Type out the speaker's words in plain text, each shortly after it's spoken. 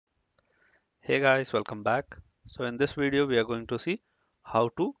Hey guys, welcome back. So in this video we are going to see how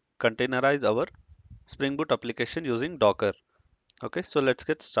to containerize our Spring Boot application using Docker. Okay, so let's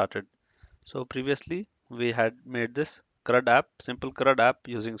get started. So previously we had made this CRUD app, simple CRUD app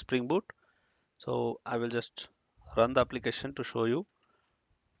using Spring Boot. So I will just run the application to show you.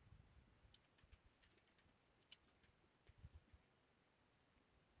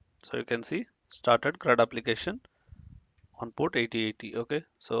 So you can see started CRUD application on port 8080. Okay,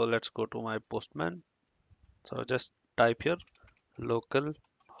 so let's go to my Postman. So just type here local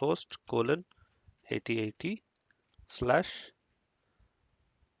host colon 8080 slash,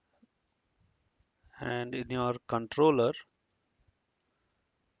 and in your controller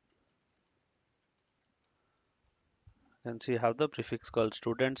you can see you have the prefix called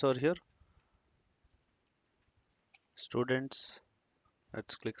students over here. Students,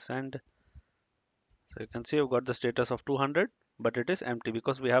 let's click send. So you can see I've got the status of 200, but it is empty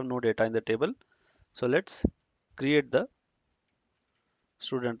because we have no data in the table. So let's create the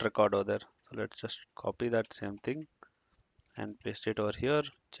student record over there. So let's just copy that same thing and paste it over here,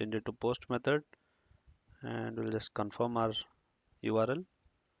 change it to post method, and we'll just confirm our URL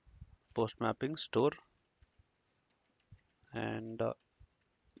post mapping store and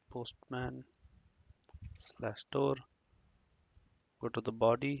postman slash store. Go to the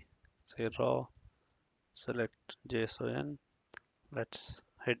body, say raw, select JSON. Let's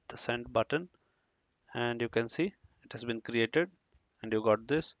hit the send button, and you can see it has been created, and you got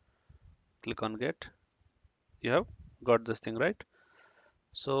this. Click on get. You have got this thing, right?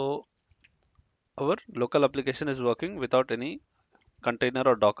 So our local application is working without any container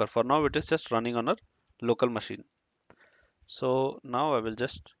or Docker. For now it is just running on a local machine. So now I will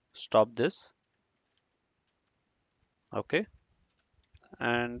just stop this. Okay,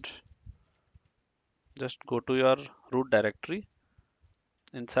 and just go to your root directory.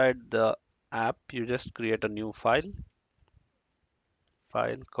 Inside the app you just create a new file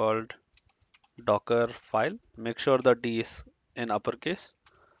called docker file. Make sure the D is in uppercase,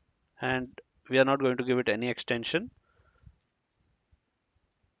 and we are not going to give it any extension.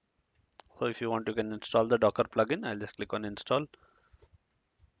 So if you want, you can install the Docker plugin. I'll just click on install.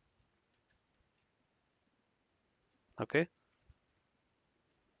 Okay,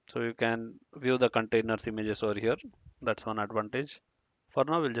 so you can view the containers images over here. That's one advantage. For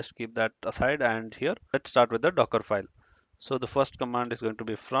now we'll just keep that aside, and here let's start with the Docker file. So the first command is going to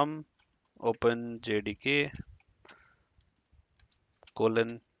be from open jdk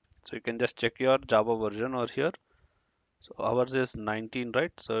colon. So you can just check your Java version over here. So ours is 19,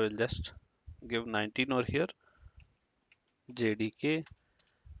 right? So we'll just give 19 over here, jdk,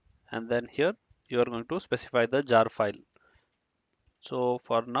 and then here you are going to specify the jar file. So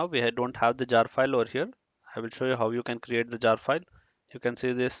for now we don't have the jar file over here. I will show you how you can create the jar file. You can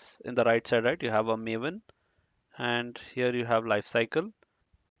see this in the right side, right? You have a Maven, and here you have lifecycle.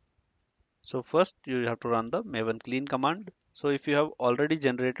 So first you have to run the Maven clean command. So if you have already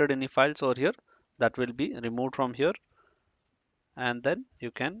generated any files over here, that will be removed from here. And then you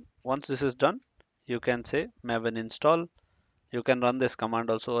can, once this is done, you can say Maven install. You can run this command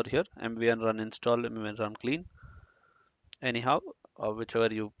also over here, mvn run install, mvn run clean, anyhow,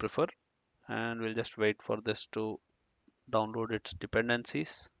 whichever you prefer. And we'll just wait for this to download its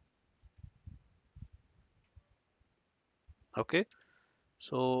dependencies. Okay,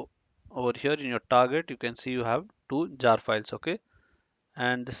 so over here in your target you can see you have two jar files. Okay,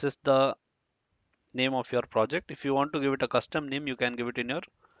 and this is the name of your project. If you want to give it a custom name, you can give it in your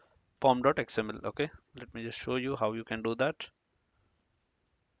pom.xml. Okay, let me just show you how you can do that.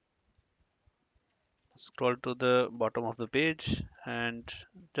 Scroll to the bottom of the page, and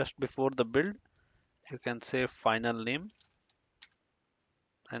just before the build you can say final name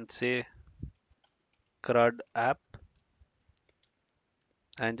and say CRUD app,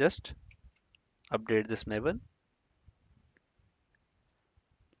 and just update this Maven.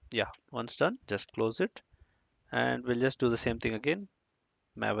 Yeah, once done, just close it, and we'll just do the same thing again.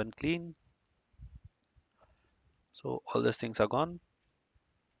 Maven clean. So all these things are gone.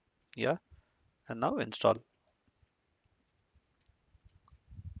 Yeah, and now install.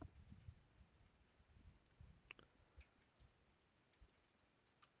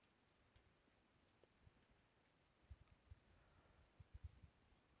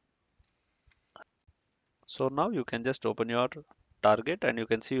 So now you can just open your target, and you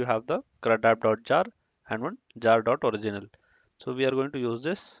can see you have the crudapp.jar and one jar.original. So we are going to use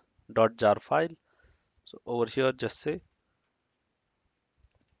this .jar file. So over here just say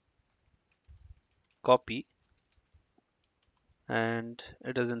copy, and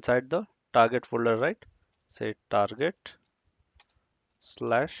it is inside the target folder, right? Say target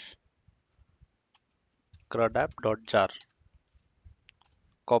slash crudapp.jar.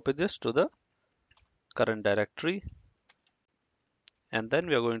 Copy this to the current directory, and then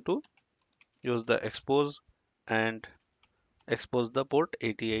we are going to use the expose and expose the port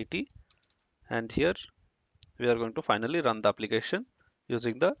 8080, and here we are going to finally run the application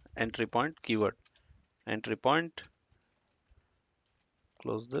using the entry point keyword. Entry point,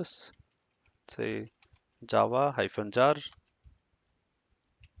 close this, say java -jar,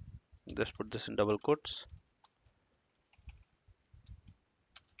 just put this in double quotes,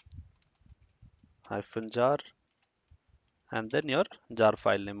 -jar, and then your jar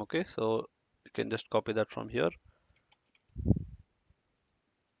file name. Okay, so you can just copy that from here.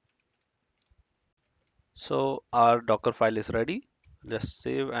 So our Docker file is ready. Just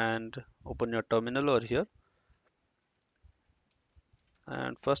save and open your terminal over here.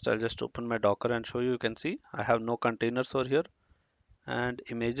 And first I'll just open my Docker and show you. You can see I have no containers over here, and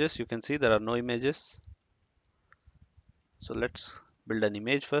images, you can see there are no images. So let's build an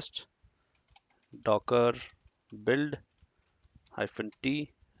image first. Docker build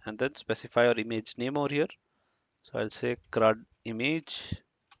 -t, and then specify your image name over here. So I'll say crud image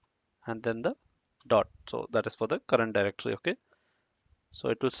and then the dot. So that is for the current directory. Okay, so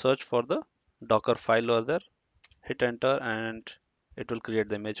it will search for the Docker file over there, hit enter, and it will create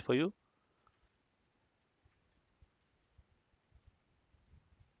the image for you.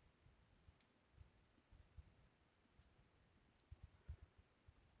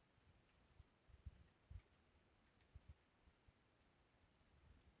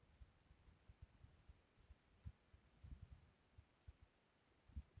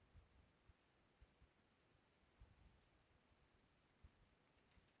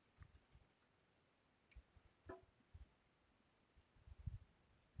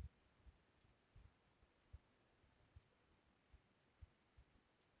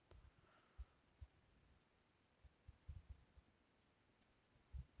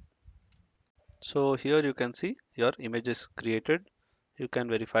 So here you can see your image is created. You can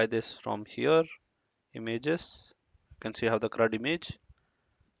verify this from here, images. You can see how the CRUD image.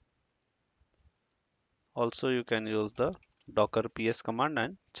 Also you can use the docker ps command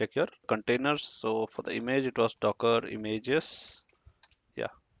and check your containers. So for the image it was docker images.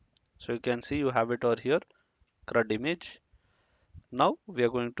 Yeah, so you can see you have it over here, CRUD image. Now we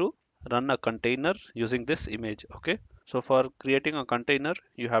are going to run a container using this image. Okay, so for creating a container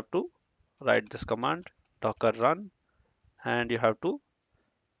you have to write this command docker run, and you have to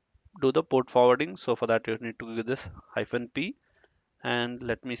do the port forwarding. So for that you need to give this -p, and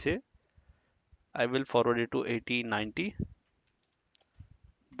let me say I will forward it to 8090,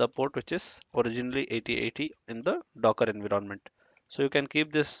 the port which is originally 8080 in the Docker environment. So you can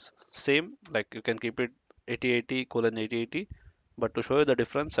keep this same, like you can keep it 8080 colon 8080, but to show you the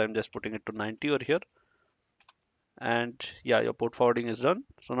difference I'm just putting it to 90 over here. And yeah, your port forwarding is done.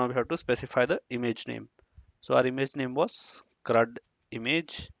 So now we have to specify the image name. So our image name was crud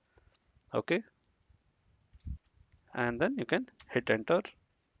image. Okay, and then you can hit enter.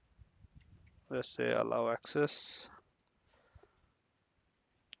 Let's say allow access.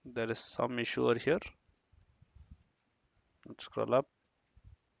 There is some issue over here. Let's scroll up.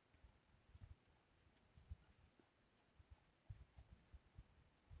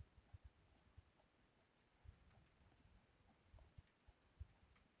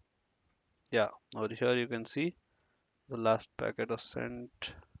 Yeah, over here you can see the last packet was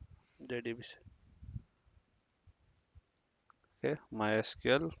sent JDBC. Okay,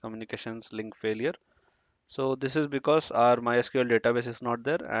 MySQL communications link failure. So this is because our MySQL database is not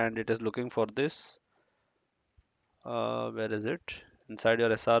there and it is looking for this. Where is it? Inside your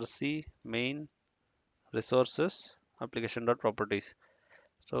src main resources application.properties.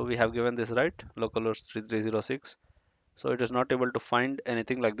 So we have given this right, localhost 3306. So it is not able to find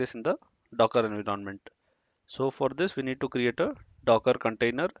anything like this in the Docker environment. So for this we need to create a Docker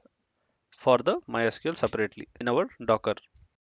container for the MySQL separately in our Docker.